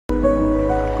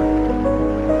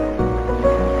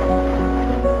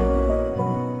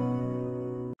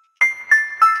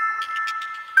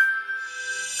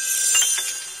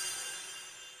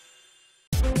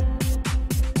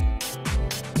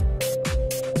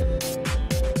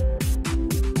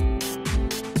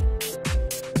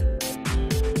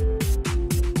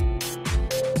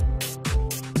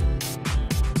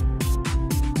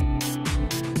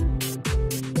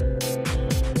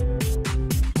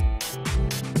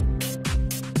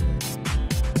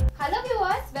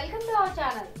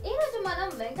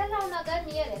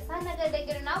RR Nagar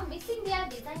దగ్గర ఉన్న miss India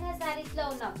designer saris లో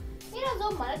ఉన్నాం. ఈ రోజు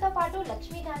మనతో పాటు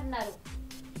లక్ష్మి గారు ఉన్నారు.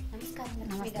 నమస్కారం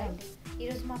లక్ష్మి గారు. ఈ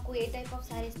రోజు మాకు ఏ టైప్ ఆఫ్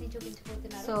సారీస్ ని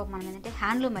చూపించబోతున్నారు? సో మనం ఏంటంటే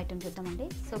హ్యాండ్లూమ్ ఐటమ్ చూద్దామండి.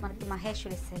 సో మనకి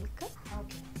Maheshwari silk.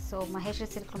 Okay. So Maheshwari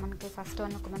silk లో మనకి ఫస్ట్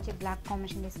వన్ ఒక మంచి బ్లాక్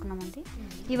కాంబినేషన్ తీసుకున్నామండి.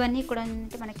 ఇవన్నీ కూడా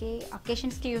ఏంటంటే మనకి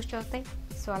అకేషన్స్ కి యూజ్ అవుతాయి.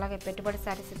 సో అలాగే పెట్టుబడి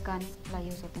సారీస్ కానీ అలా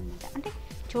యూజ్ అవుతాయి అనమాట. అంటే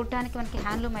చూడటానికి మనకి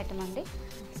హ్యాండ్లూమ్ ఐటమ్ అండి.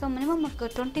 సో మినిమం మనకు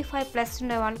 25+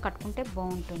 ఉండే వాళ్ళు కట్టుకుంటే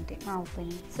బాగుంటుంది నా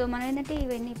ఒపీనియన్. సో మనం ఏంటంటే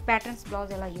ఇవన్నీ ప్యాటర్న్స్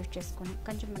బ్లౌజ్ ఎలా యూజ్ చేసుకుని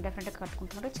కొంచెం డిఫరెంట్గా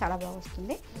కట్టుకుంటుంటే చాలా బాగా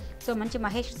వస్తుంది. సో మంచి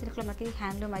మహేశ్వరి సిల్క్లో మనకి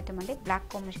హ్యాండ్లూమ్ ఐటమ్ అండి. బ్లాక్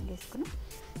కాంబినేషన్ తీసుకుని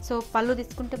సో పళ్ళు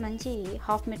తీసుకుంటే మంచి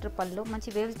 1/2 మీటర్ పళ్ళు, మంచి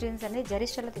వేవ్స్ డిజైన్స్ అనేది జరీ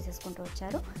స్టైల్లో తీసేసుకుంటూ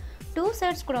వచ్చారు. 2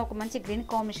 సైడ్స్ కూడా ఒక మంచి గ్రీన్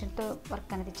కాంబినేషన్తో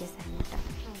వర్క్ అనేది చేశారనమాట.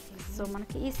 సో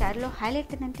మనకి ఈ శారీలో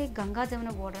హైలైట్ ఏంటంటే గంగా జమున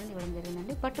బోర్డర్ అని ఇవ్వడం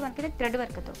జరిగిందండి. బట్ మనకి థ్రెడ్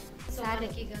వర్క్తో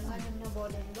శారీకి గంగా జమున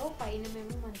బోర్డర్ లో పైన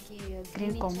మేము మనకి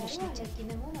గ్రీన్ కాంబినేషన్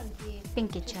కిందము మనకి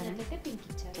పింక్ ఇచ్చారు. పింక్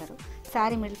ఇచ్చారు.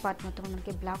 శారీ మిడిల్ పార్ట్ మొత్తం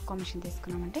మనకి బ్లాక్ కాంబినేషన్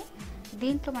తీసుకున్నామంటే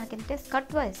దీంట్లో మనకి ఏంటంటే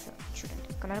స్కర్ట్ వైస్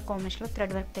చూడండి కలర్ కాంబినేషన్లో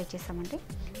థ్రెడ్ వర్క్ తెచ్చేసామండి.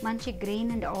 మంచి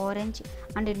green and orange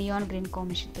and neon green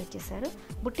కాంబినేషన్తో ఇచ్చేసారు.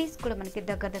 బుటీస్ కూడా మనకి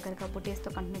దగ్గరగా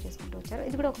బుటీస్తో కంటిన్యూ చేసుకుంటూ వచ్చారు.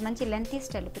 ఇది కూడా ఒక మంచి లెంతీ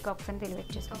స్టైల్ పికాక్స్ అని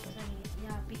ఎలివేట్ చేసుకుంటారు.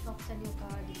 పీకాక్స్ అని ఒక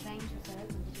డిజైన్ చూసారా?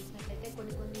 చూసినట్లయితే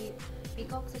కొన్ని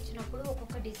పీకాక్స్ వచ్చినప్పుడు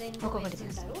ఒక్కొక్క డిజైన్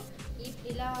ఉంటారు.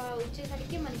 ఇలా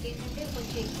వచ్చేసరికి మనకి ఏంటంటే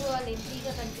కొంచెం ఎక్కువ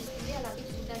లెంతీగా కనిపిస్తుంది. అలాగే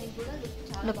చూడడానికి కూడా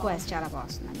లుక్ వైజ్ చాలా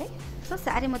బాగుంటుందండి. సో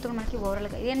శారీ మొత్తం మనకి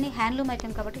ఓవరాల్గా ఇవన్నీ హ్యాండ్లూమ్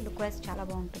ఐటమ్ కాబట్టి లుక్ వైజ్ చాలా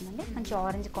బాగుంటుందండి. మంచి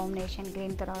ఆరెంజ్ కాంబినేషన్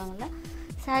గ్రీన్తో రావడం వల్ల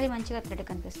శారీ మంచిగా థ్రెడ్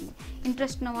కనిపిస్తుంది.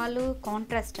 ఇంట్రెస్ట్ ఉన్న వాళ్ళు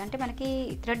కాంట్రాస్ట్ అంటే మనకి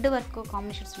థ్రెడ్ వర్క్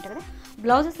కాంబినేషన్స్ ఉంటాయి కదా,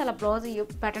 బ్లౌజెస్ అలా బ్లౌజ్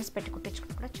ప్యాటర్న్స్ పెట్టి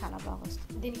కుట్టించుకుంటే కూడా చాలా బాగా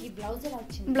వస్తుంది. దీనికి బ్లౌజ్ ఎలా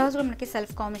వచ్చింది? బ్లౌజ్ కూడా మనకి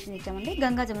సెల్ఫ్ కాంబినేషన్ ఇచ్చామండి.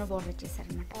 గంగా జమున బోర్డర్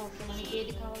ఇచ్చేసారనమాట.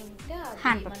 ఏది కావాలంటే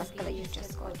హ్యాండ్ పర్పస్ కదా యూజ్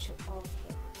చేసుకోవచ్చు.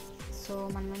 సో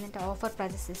మనం ఏంటంటే ఆఫర్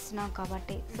ప్రైజెస్ ఇస్తున్నాం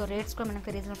కాబట్టి సో రేట్స్ కూడా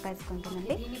మనకి రీజనబుల్ ప్రైస్కి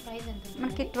ఉంటుందండి.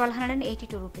 మనకి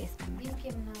 1282 రూపీస్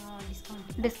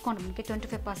డిస్కౌంట్ మనకి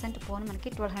 25% పోను మనకి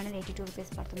 1282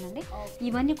 రూపీస్ పడుతుందండి.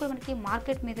 ఇవన్నీ కూడా మనకి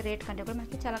మార్కెట్ మీద రేట్ కంటే కూడా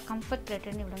మనకి చాలా కంఫర్ట్ రేట్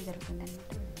అని ఇవ్వడం జరుగుతుంది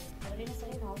అనమాట.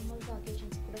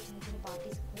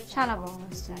 చాలా బాగా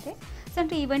వస్తుంది. సో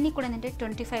అంటే ఇవన్నీ కూడా ఏంటంటే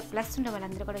 25+ ఉండే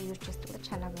వాళ్ళందరూ కూడా యూజ్ చేస్తూ కూడా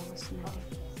చాలా బాగా వస్తుందండి.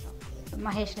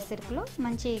 మహేశ్వరి సిల్క్లో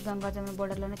మంచి గంగా జమున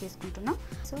బోర్డర్లోనే తీసుకుంటున్నాం.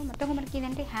 సో మొత్తంగా మనకి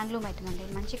ఇదంటే హ్యాండ్లూమ్ ఐటమ్ అండి.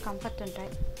 మంచి కంఫర్ట్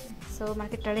ఉంటాయి. సో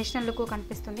మనకి ట్రెడిషనల్ లుక్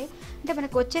కనిపిస్తుంది. అంటే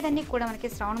మనకి వచ్చేదన్నీ కూడా మనకి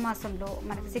శ్రావణ మాసంలో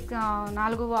మనకి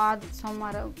 4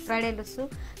 సోమవారం ఫ్రైడేస్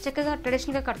చక్కగా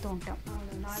ట్రెడిషనల్గా కడుతూ ఉంటాం.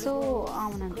 సో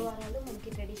అవునండి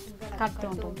కడుతూ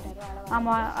ఉంటుంటాం.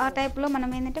 ఆ టైప్లో మనం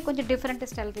ఏంటంటే కొంచెం డిఫరెంట్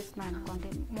స్టైల్ తీసుకున్నాం అనుకోండి,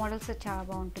 మోడల్స్ చాలా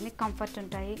బాగుంటుంది, కంఫర్ట్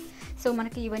ఉంటాయి. సో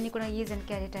మనకి ఇవన్నీ కూడా ఈజ్ అండ్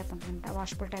క్యారీ టైప్ ఉంటుంది,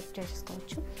 వాషబుల్ టైప్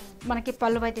చేసుకోవచ్చు. మనకి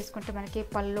పళ్ళు పై తీసుకుంటే మనకి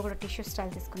పళ్ళు కూడా టిష్యూ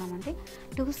స్టైల్ తీసుకున్నామండి.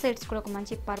 2 సైడ్స్ కూడా ఒక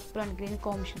మంచి పర్పుల్ అండ్ గ్రీన్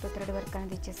కాంబినేషన్తో థ్రెడ్ వర్క్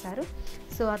అనేది ఇచ్చేసారు.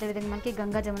 సో అదేవిధంగా మనకి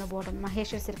గంగా జమున బోర్డర్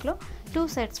మహేశ్వరి సిల్క్లో 2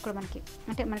 సైడ్స్ కూడా మనకి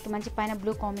మంచి పైన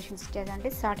blue combinations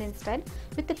ఇచ్చేదంటే satin style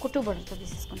with కుట్టు బోర్డర్తో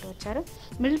తీసుకుంటూ వచ్చారు.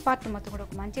 మిడిల్ పార్ట్ మొత్తం కూడా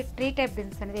ఒక మంచి ట్రీ టైప్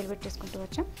డిజైన్స్ అనేది ఎలివేట్ చేసుకుంటూ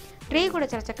వచ్చాం. ట్రీ కూడా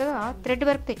చాలా చక్కగా థ్రెడ్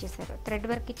వర్క్ తెచ్చేసారు. థ్రెడ్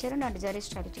వర్క్ ఇచ్చారు అండ్ జరీ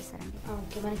స్టైల్ ఇచ్చేసారండి.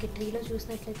 ఓకే. మనకి ట్రీలో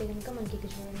చూసినట్లయితే కనుక మనకి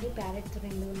ఇక్కడ చూడండి ప్యారెట్స్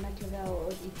 2 ఉన్నట్లుగా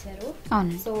ఇచ్చారు.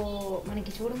 అవును. సో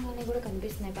మనకి చూడంగానే కూడా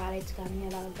కనిపిస్తున్నాయి ప్యారెట్స్ కానీ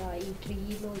అలాగా. ఈ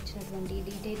ట్రీలో ఇచ్చినటువంటి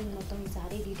డీటెయిలింగ్ మొత్తం, ఈ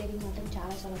సారీ డీటెయిలింగ్ మొత్తం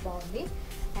చాలా చాలా బాగుంది.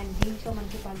 అండ్ దీంట్లో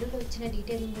మనకి పళ్ళులో ఇచ్చిన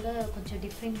డీటెయిలింగ్ కూడా కొంచెం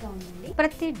డిఫరెంట్గా ఉందండి.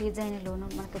 ప్రతి డిజైన్లోనూ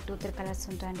మనకి 2-3 కలర్స్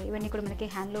ఉంటాయండి. ఇవన్నీ కూడా మనకి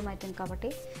హ్యాండ్లూమ్ ఐటమ్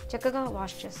కాబట్టి చక్కగా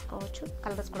వాష్ చేసుకోవచ్చు.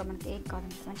 కలర్స్ కూడా మనకి ఏం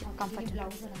కాదండి, మంచి కంఫర్ట్.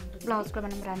 బ్లౌజ్ కూడా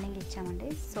మనం రన్నింగ్ ఇచ్చామండి.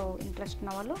 సో ఇంట్రెస్ట్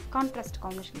ఉన్న వాళ్ళు కాంట్రాస్ట్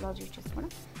కాంబినేషన్ బ్లౌజ్ యూజ్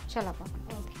చేసుకోవడం చాలా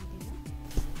బాగుంటుంది.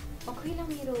 ఒకవేళ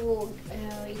మీరు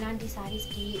ఇలాంటి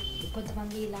శారీస్కి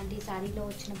కొంతమంది ఇలాంటి శారీలో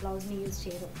వచ్చిన బ్లౌజ్ని యూజ్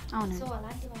చేయరు. అవును. సో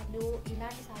అలాంటి వాళ్ళు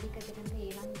ఇలాంటి శారీకి అయితే కనుక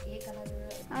ఏ కలర్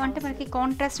అంటే మనకి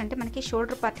కాంట్రాస్ట్ అంటే మనకి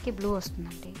షోల్డర్ పార్ట్కి బ్లూ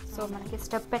వస్తుందండి. సో మనకి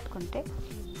స్టెప్ పెట్టుకుంటే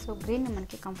సో గ్రీన్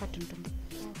మనకి కంఫర్ట్ ఉంటుంది.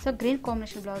 So green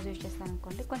combination blouse use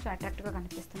చేస్తారనుకోండి కొంచెం అట్రాక్టివ్గా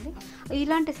కనిపిస్తుంది.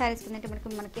 ఇలాంటి శారీస్ ఏంటంటే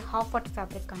మనకి హాఫ్ వాట్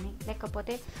ఫ్యాబ్రిక్ కానీ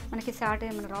లేకపోతే మనకి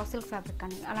మన రా సిల్క్ ఫ్యాబ్రిక్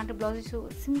కానీ అలాంటి బ్లౌజెస్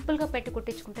సింపుల్గా పెట్టి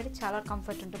కుట్టించుకుంటే చాలా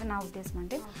కంఫర్ట్ ఉంటుంది నా ఉద్దేశం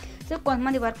అండి. సో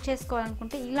కొంతమంది వర్క్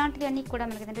చేసుకోవాలనుకుంటే ఇలాంటివి అన్నీ కూడా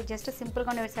మనకి ఏంటంటే జస్ట్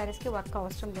సింపుల్గా ఉండే శారీస్కి వర్క్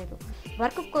అవసరం లేదు.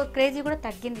 వర్క్ క్రేజీ కూడా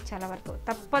తగ్గింది చాలా వరకు.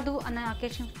 తప్పదు అన్న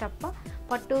అకేషన్కి తప్ప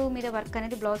పట్టు మీద వర్క్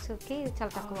అనేది బ్లౌజ్కి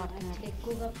చాలా తక్కువ వాడుతున్నారు.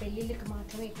 ఎక్కువగా పెళ్ళిళ్ళకి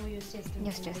మాత్రమే ఎక్కువ యూజ్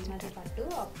చేస్తున్నారు. పట్టు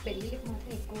పెళ్ళిళ్ళకి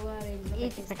మాత్రం ఎక్కువ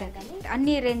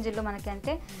అన్ని రేంజ్లో మనకి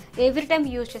అంటే ఎవ్రీ టైం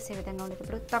యూజ్ చేసే విధంగా ఉండేది.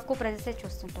 ఇప్పుడు తక్కువ ప్రైజెసే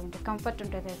చూస్తుంటాం, అంటే కంఫర్ట్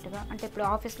ఉంటుంది. అంటే ఇప్పుడు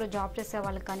ఆఫీస్లో జాబ్ చేసే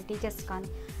వాళ్ళకి కానీ టీచర్స్ కానీ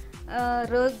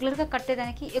రెగ్యులర్గా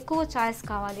కట్టేదానికి ఎక్కువ చాయిస్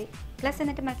కావాలి, ప్లస్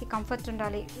ఏంటంటే మనకి కంఫర్ట్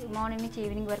ఉండాలి, మార్నింగ్ నుంచి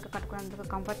ఈవినింగ్ వరకు కట్టుకున్నందుకు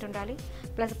కంఫర్ట్ ఉండాలి,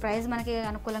 ప్లస్ ప్రైస్ మనకి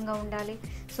అనుకూలంగా ఉండాలి,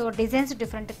 సో డిజైన్స్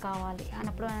డిఫరెంట్ కావాలి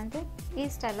అన్నప్పుడు అంటే ఈ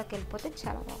స్టైల్లోకి వెళ్ళిపోతే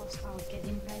చాలా బాగా వస్తుంది. ఓకే,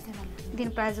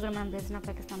 దీని ప్రైస్ కూడా మనం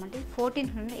రీజనబుల్ ఇస్తామండి,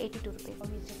 1482 రూపీస్.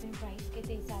 మీరు చెప్పిన ప్రైస్కి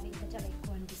అయితే ఈ సారీ ఇంకా చాలా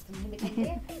ఎక్కువ అనిపిస్తుంది,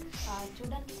 ఎందుకంటే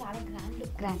చూడడానికి చాలా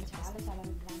గ్రాండ్ చాలా చాలా గ్రాండ్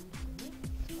ఉంటుంది.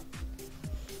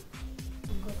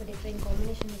 ఇంకొక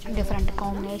డిఫరెంట్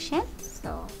కాంబినేషన్.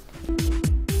 సో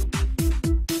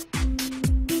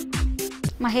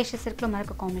మహేష్ సిల్క్లో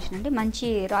మరొక కాంబినేషన్ అండి, మంచి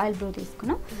రాయల్ బ్లూ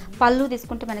తీసుకున్నాం. పళ్ళు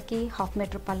తీసుకుంటే మనకి 1/2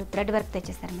 మీటర్ పళ్ళు థ్రెడ్ వర్క్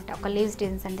తెచ్చేసారనమాట. ఒక లీవ్స్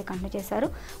డిజైన్స్ అనేది కంటిన్యూ చేశారు.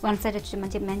 వన్ సైడ్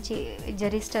వచ్చి మంచి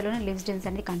జరీ స్టైల్లోనే లీవ్స్ డిజైన్స్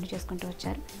అనేది కంటిన్యూ చేసుకుంటూ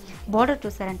వచ్చారు. బార్డర్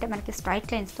చూసారంటే మనకి స్ట్రైట్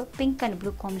లైన్స్తో పింక్ అండ్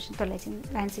బ్లూ కాంబినేషన్తో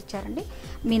లైన్స్ ఇచ్చారండి.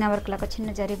 మీనా వర్క్ లాగా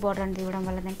చిన్న జరీ బార్డర్ అనేది ఇవ్వడం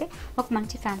వల్ల అంటే ఒక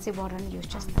మంచి ఫ్యాన్సీ బార్డర్ అనేది యూజ్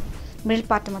చేస్తాం. మిడిల్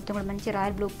పార్ట్ మొత్తం కూడా మంచి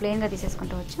రాయల్ బ్లూ ప్లెయిన్గా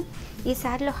తీసేసుకుంటూ వచ్చాం. ఈ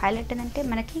శారీలో హైలైట్ ఏంటంటే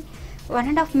మనకి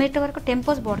 1.5 మీటర్ వరకు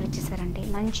టెంపోస్ బార్డర్ ఇచ్చేసారండి.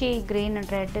 మంచి green and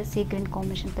red sea green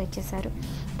కాంబినేషన్తో ఇచ్చేసారు.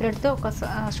 థ్రెడ్తో ఒక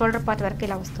షోల్డర్ పార్ట్ వరకు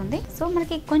ఇలా వస్తుంది. సో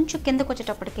మనకి కొంచెం కిందకు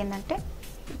వచ్చేటప్పటికి ఏంటంటే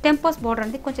టెంపోస్ బార్డర్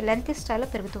అనేది కొంచెం లెంత్ స్టైల్లో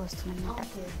పెరుగుతూ వస్తుంది అనమాట.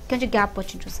 కొంచెం గ్యాప్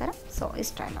వచ్చింది చూసారా, సో ఈ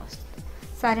స్టైల్లో వస్తుంది.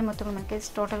 శారీ మొత్తం మనకి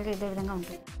టోటల్గా ఇదే విధంగా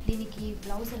ఉంటుంది. దీనికి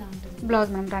బ్లౌజ్ ఎలా ఉంటుంది? బ్లౌజ్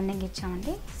మనం రన్నింగ్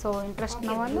ఇచ్చామండి. సో ఇంట్రెస్ట్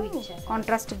ఉన్న వాళ్ళు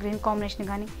కాంట్రాస్ట్ గ్రీన్ కాంబినేషన్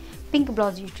కానీ పింక్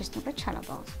బ్లౌజ్ యూజ్ చేసినప్పుడు చాలా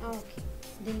బాగుంది. ఓకే,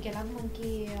 దీనికి ఎలా మనకి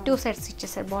 2 సైడ్స్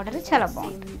ఇచ్చేసారు, బార్డర్ చాలా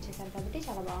బాగుంది ఇచ్చేసారు కాబట్టి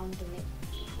చాలా బాగుంటుంది.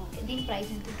 దీని ప్రైస్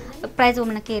ఎంత ఉంటుంది? ప్రైస్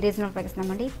మనకి రీజనబుల్ ప్రైస్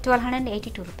ఇస్తున్నామండి,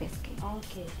 1282 రూపీస్కి.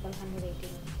 ఓకే,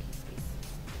 1280.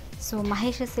 సో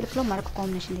మహేష్ సిల్క్లో మరొక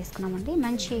కాంబినేషన్ తీసుకున్నామండి.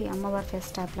 మంచి అమ్మవారి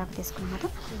ఫేస్ టైప్ లాగా తీసుకున్నారు.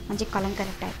 మంచి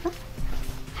కలంకారీ టైప్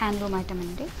హ్యాండ్లూమ్ ఐటమ్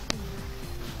అండి.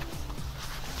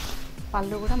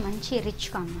 పళ్ళు కూడా మంచి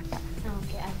రిచ్గా అనమాట.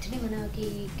 ఓకే, యాక్చువల్లీ మనకి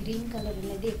గ్రీన్ కలర్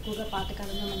అనేది ఎక్కువగా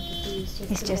పాతకాలంలో మనకి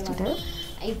యూజ్ చేస్తుంటారు.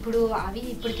 ఇప్పుడు అవి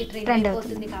ఇప్పటికి ట్రెండ్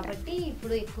అవుతుంది కాబట్టి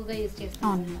ఇప్పుడు ఎక్కువగా యూజ్ చేస్తాం.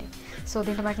 అవునండి. సో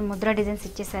దీంట్లో మనకి ముద్ర డిజైన్స్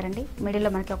ఇచ్చేసారండి. మిడిల్లో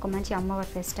మనకి ఒక మంచి అమ్మవారి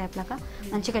ఫేస్ టైప్ లాగా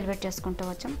మంచిగా ఎలివేట్ చేసుకుంటూ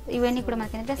వచ్చాం. ఇవన్నీ కూడా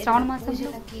మనకి ఏంటంటే శ్రావణ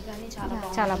మాసంలో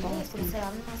చాలా బాగుంటుంది.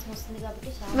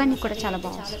 ఇవన్నీ కూడా చాలా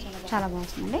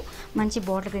బాగుంటుందండి. మంచి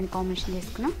బార్డర్ గ్రీన్ కాంబినేషన్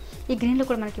తీసుకున్నాం. ఈ గ్రీన్లో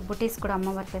కూడా మనకి బుటీస్ కూడా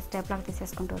అమ్మవారి ఫేస్ టైప్ లాగా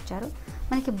తీసేసుకుంటూ వచ్చారు.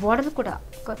 మనకి బార్డర్ కూడా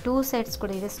ఒక 2 సైడ్స్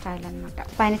కూడా ఇదే స్టైల్ అనమాట.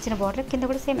 పైన ఇచ్చిన బార్డర్ కింద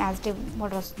కూడా సేమ్ యాజ్ డే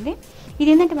బార్డర్ వస్తుంది. ఇది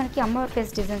ఏంటంటే మనకి అమ్మవారి ఫేస్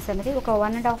డిజైన్స్ అనేది ఒక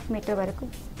 1.5 మీటర్ వరకు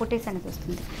బుటీస్ అనేది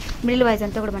వస్తుంది. మిడిల్ వైజ్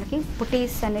అంతా కూడా మనకి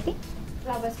బుటీస్ అనేది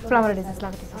ఫ్లవర్ డిజైన్స్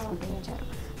లాగా తీసేసుకుంటూ వచ్చారు.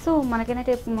 సో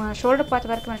మనకేంటంటే షోల్డర్ పార్ట్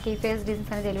వరకు మనకి ఫేస్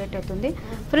డిజైన్స్ అనేది ఎలివేట్ అవుతుంది.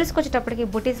 ఫ్రిల్స్కి వచ్చేటప్పటికి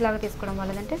బుటీస్ లాగా తీసుకోవడం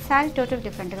వల్ల అంటే శారీ టోటల్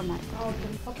డిఫరెంట్గా మారుతుంది.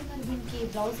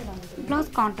 బ్లౌజ్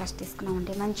కాంట్రాస్ట్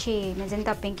తీసుకున్నామండి. మంచి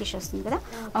మెజంతా పింకిష్ వస్తుంది కదా,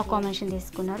 ఆ కాంబినేషన్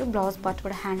తీసుకున్నారు. బ్లౌజ్ పార్ట్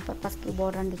కూడా హ్యాండ్ పర్పస్కి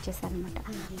బోర్డర్ అనేది ఇచ్చేసారనమాట.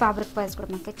 ఫ్యాబ్రిక్ వైజ్ కూడా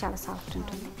మనకి చాలా సాఫ్ట్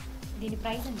ఉంటుంది.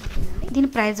 దీని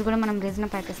ప్రైస్ కూడా మనం రీజనబుల్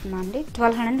ప్రైస్ ఇస్తున్నాం అండి,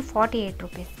 1248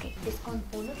 రూపీస్కి.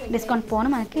 డిస్కౌంట్ పోను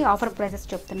మనకి ఆఫర్ ప్రైసెస్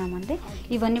చెప్తున్నామండి.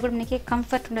 ఇవన్నీ కూడా మనకి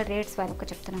కంఫర్ట్ ఉండే రేట్స్ వరకు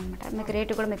చెప్తున్నాం అనమాట. మీకు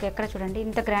రేటు కూడా మీకు ఎక్కడ చూడండి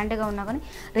ఇంత గ్రాండ్గా ఉన్నా కానీ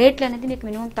రేట్లు అనేది మీకు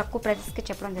మినిమం తక్కువ ప్రైసెస్కి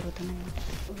చెప్పడం జరుగుతుంది అనమాట.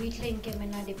 వీటిలో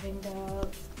ఇంకేమైనా డిఫరెంట్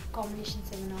కాంబినేషన్స్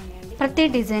ఏమైనా ఉన్నాయండి? ప్రతి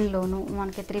డిజైన్లోనూ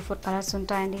మనకి 3-4 కలర్స్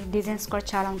ఉంటాయండి. డిజైన్స్ కూడా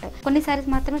చాలా ఉంటాయి. కొన్ని సారీస్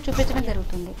మాత్రమే చూపించడం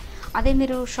జరుగుతుంది. అదే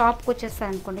మీరు షాప్కి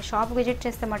వచ్చేస్తారనుకోండి, షాప్ విజిట్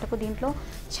చేస్తే మటుకు దీంట్లో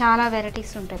చాలా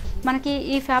వెరైటీస్ ఉంటాయి. మనకి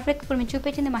ఈ ఫ్యాబ్రిక్ ఇప్పుడు మేము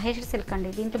చూపించింది మహేష్ సిల్క్ అండి.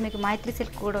 దీంట్లో మీకు మైత్రి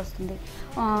సిల్క్ కూడా వస్తుంది,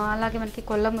 అలాగే మనకి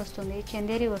కొల్లం వస్తుంది,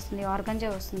 చందేరి వస్తుంది, ఆర్గంజా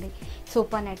వస్తుంది,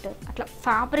 సూపర్ నెట్, అట్లా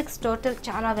ఫ్యాబ్రిక్స్ టోటల్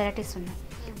చాలా వెరైటీస్ ఉన్నాయి.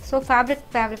 సో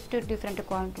ఫ్యాబ్రిక్ డిఫరెంట్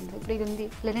క్వాలిటీ ఉంటుంది. ఇప్పుడు ఇది ఉంది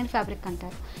లెనిన్ ఫ్యాబ్రిక్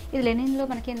అంటారు. ఇది లెనిన్లో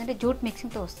మనకి ఏంటంటే జూట్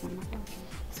మిక్సింగ్తో వస్తుంది అనమాట.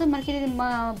 సో మనకి ఇది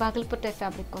బాగల్పూర్ టైప్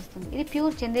ఫ్యాబ్రిక్ వస్తుంది. ఇది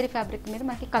ప్యూర్ చందేరి ఫ్యాబ్రిక్ మీద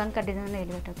మనకి కలంకా డిజైన్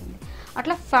ఎలివేట్ అవుతుంది.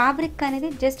 అట్లా ఫ్యాబ్రిక్ అనేది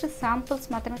జస్ట్ శాంపుల్స్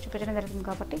మాత్రమే చూపించడం జరుగుతుంది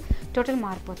కాబట్టి టోటల్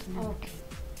మారిపోతుంది.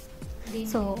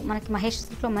 సో మనకి మహేష్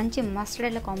సిల్క్లో మంచి మస్టర్డ్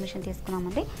ఎల్లో కాంబినేషన్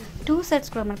తీసుకున్నామండి. 2 సైడ్స్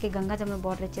కూడా మనకి గంగా జమున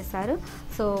బార్డర్ ఇచ్చేసారు.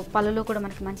 సో పళ్ళులో కూడా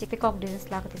మనకి మంచి పికాక్ డిజైన్స్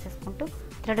లాగా తీసేసుకుంటూ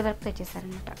థ్రెడ్ వర్క్తో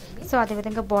ఇచ్చేసారనమాట. సో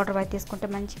అదేవిధంగా బార్డర్ వైపు తీసుకుంటే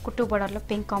మంచి కుట్టు బార్డర్లో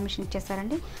పింక్ కాంబినేషన్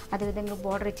ఇచ్చేసారండి. అదేవిధంగా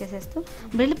బార్డర్ ఇచ్చేసేస్తూ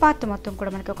మిడిల్ పార్ట్ మొత్తం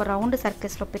కూడా మనకి ఒక రౌండ్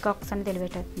సర్కిల్స్లో పికాక్స్ అనేది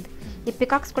ఎలివేట్ అవుతుంది. ఈ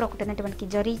పికాక్స్ కూడా ఒకటి ఏంటంటే మనకి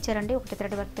జరీ ఇచ్చారండి, ఒకటి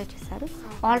థ్రెడ్ వర్క్తో ఇచ్చేసారు.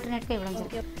 ఆల్టర్నేట్గా ఇవ్వడం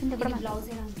జరిగింది. కింద కూడా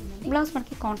బ్లౌజ్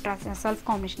మనకి contrast self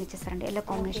combination ఇచ్చేసారండి, yellow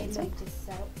combination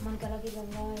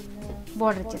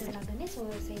border ఇచ్చేసారు.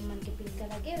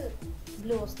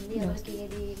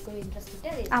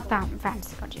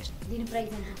 ఫ్యాన్సీ కట్ చేస్తాం.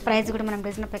 ప్రైస్ కూడా మనం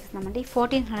రీజనబుల్ ప్రైస్ ఇస్తున్నామండి,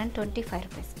 1425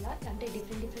 రూపీస్.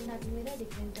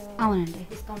 అవునండి,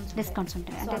 డిస్కౌంట్స్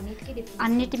ఉంటాయి. అంటే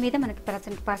అన్నిటి మీద మనకి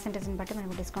పర్సెంటేజ్ని బట్టి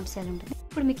మనకు డిస్కౌంట్ సేల్ ఉంటుంది.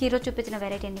 ఇప్పుడు మీకు ఈరోజు చూపించిన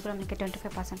వెరైటీ అన్ని కూడా మనకి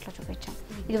 25% చూపించాం.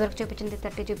 ఇది వరకు చూపించింది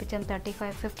 30 చూపించాం,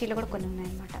 35, 50లో కూడా కొన్ని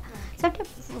ఉన్నాయన్నమాట. సో అంటే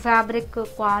ఫ్యాబ్రిక్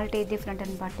క్వాలిటీ డిఫరెంట్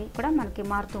అని బట్టి కూడా మనకి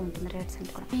మారుతూ ఉంటుంది రేట్స్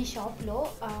అంటే కూడా. ఈ షాప్లో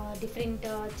డిఫరెంట్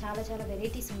చాలా చాలా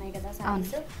వెరైటీస్ ఉన్నాయి కదా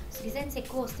సారీస్, డిజైన్స్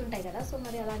ఎక్కువ వస్తుంటాయి కదా, సో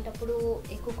మరి అలాంటప్పుడు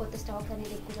ఎక్కువ కొత్త స్టాక్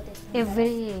అనేది ఎక్కువగా తెస్తుంది.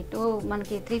 ఎవ్రీ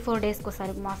మనకి 3-4 డేస్కి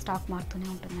ఒకసారి మా స్టాక్ మారుతూనే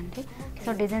ఉంటుందండి.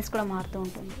 సో డిజైన్స్ కూడా మారుతూ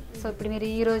ఉంటుంది. సో ఇప్పుడు మీరు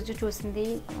ఈ రోజు చూసింది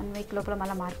 1 వీక్ లోపల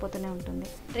మళ్ళీ మారిపోతూనే ఉంటుంది.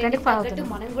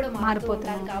 మనం కూడా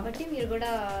మారిపోతున్నాం కాబట్టి మీరు కూడా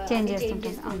చేంజ్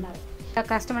చేస్తుంటారు.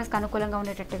 కస్టమర్స్కి అనుకూలంగా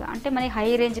ఉండేటట్టుగా, అంటే మరి హై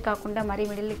రేంజ్ కాకుండా మరి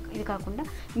ఇది కాకుండా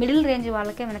మిడిల్ రేంజ్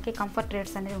వాళ్ళకే మనకి కంఫర్ట్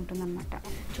రేట్స్ అనేది ఉంటుందన్నమాట.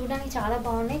 చూడడానికి చాలా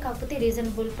బాగున్నాయి, కాకపోతే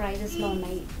రీజనబుల్ ప్రైజెస్లో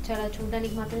ఉన్నాయి. చాలా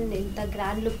చూడడానికి మాత్రం ఎంత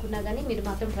గ్రాండ్ లుక్ ఉన్నా కానీ మీరు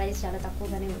మాత్రం ప్రైస్ చాలా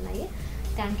తక్కువగానే ఉన్నాయి.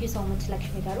 Thank you so much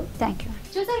Lakshmi గారు. Thank you.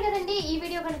 చూసారు కదండి, ఈ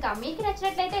వీడియో కనుక మీకు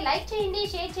నచ్చినట్లయితే లైక్ చేయండి,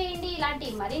 షేర్ చేయండి. ఇలాంటి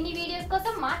మరిన్ని వీడియోస్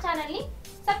కోసం మా ఛానల్ని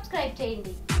సబ్స్క్రైబ్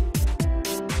చేయండి.